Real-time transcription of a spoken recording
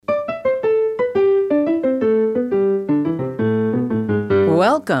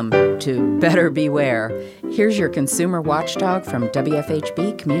Welcome to Better Beware. Here's your consumer watchdog from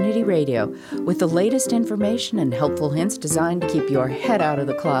WFHB Community Radio with the latest information and helpful hints designed to keep your head out of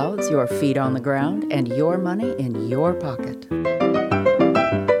the clouds, your feet on the ground, and your money in your pocket.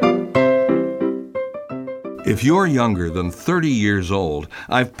 If you're younger than 30 years old,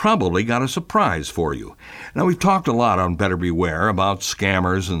 I've probably got a surprise for you. Now, we've talked a lot on Better Beware about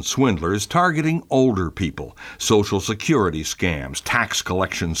scammers and swindlers targeting older people, Social Security scams, tax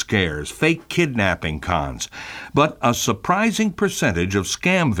collection scares, fake kidnapping cons. But a surprising percentage of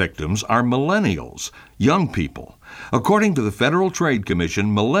scam victims are millennials, young people. According to the Federal Trade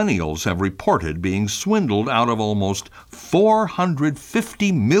Commission, millennials have reported being swindled out of almost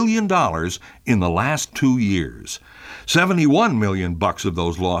 $450 million in the last 2 years. $71 million of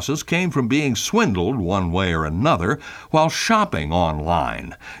those losses came from being swindled one way or another while shopping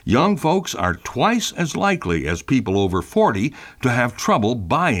online. Young folks are twice as likely as people over 40 to have trouble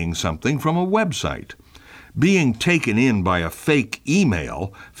buying something from a website. Being taken in by a fake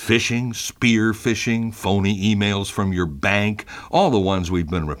email, phishing, spear phishing, phony emails from your bank, all the ones we've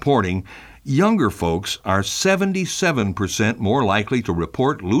been reporting, younger folks are 77% more likely to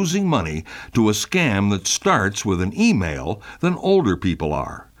report losing money to a scam that starts with an email than older people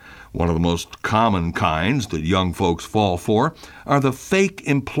are. One of the most common kinds that young folks fall for are the fake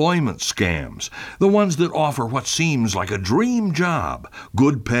employment scams, the ones that offer what seems like a dream job,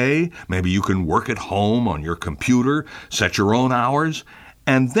 good pay, maybe you can work at home on your computer, set your own hours,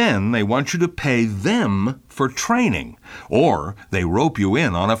 and then they want you to pay them for training, or they rope you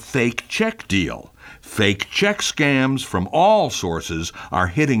in on a fake check deal. Fake check scams from all sources are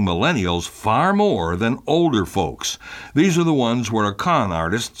hitting millennials far more than older folks. These are the ones where a con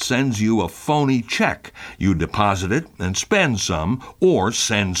artist sends you a phony check. You deposit it and spend some, or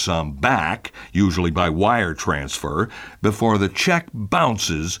send some back, usually by wire transfer, before the check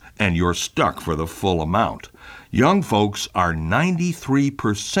bounces and you're stuck for the full amount. Young folks are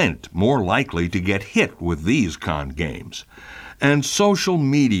 93% more likely to get hit with these con games. And social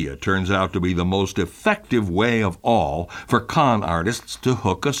media turns out to be the most effective way of all for con artists to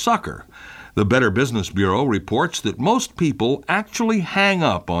hook a sucker. The Better Business Bureau reports that most people actually hang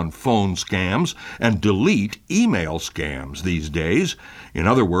up on phone scams and delete email scams these days. In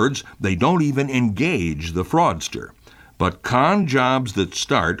other words, they don't even engage the fraudster. But con jobs that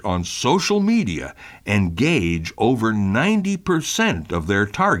start on social media engage over 90% of their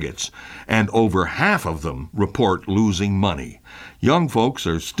targets, and over half of them report losing money. Young folks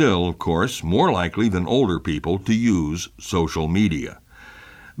are still, of course, more likely than older people to use social media.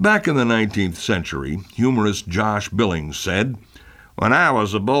 Back in the 19th century, humorist Josh Billings said, "When I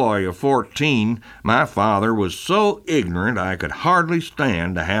was a boy of 14, my father was so ignorant I could hardly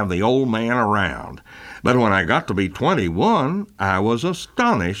stand to have the old man around. But when I got to be 21, I was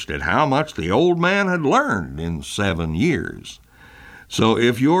astonished at how much the old man had learned in 7 years." So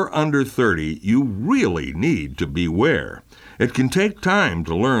if you're under 30, you really need to beware. It can take time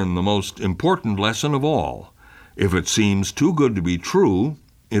to learn the most important lesson of all. If it seems too good to be true,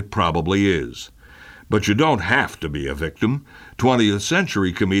 it probably is. But you don't have to be a victim. 20th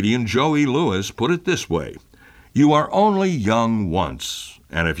century comedian Joey Lewis put it this way: "You are only young once,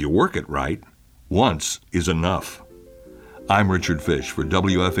 and if you work it right, once is enough." I'm Richard Fish for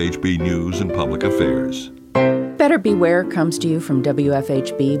WFHB News and Public Affairs. Better Beware comes to you from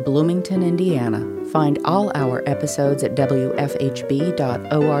WFHB Bloomington, Indiana. Find all our episodes at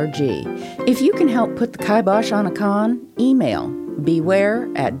WFHB.org. If you can help put the kibosh on a con, email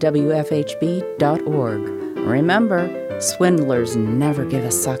beware@WFHB.org. Remember, swindlers never give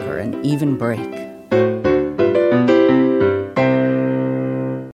a sucker an even break.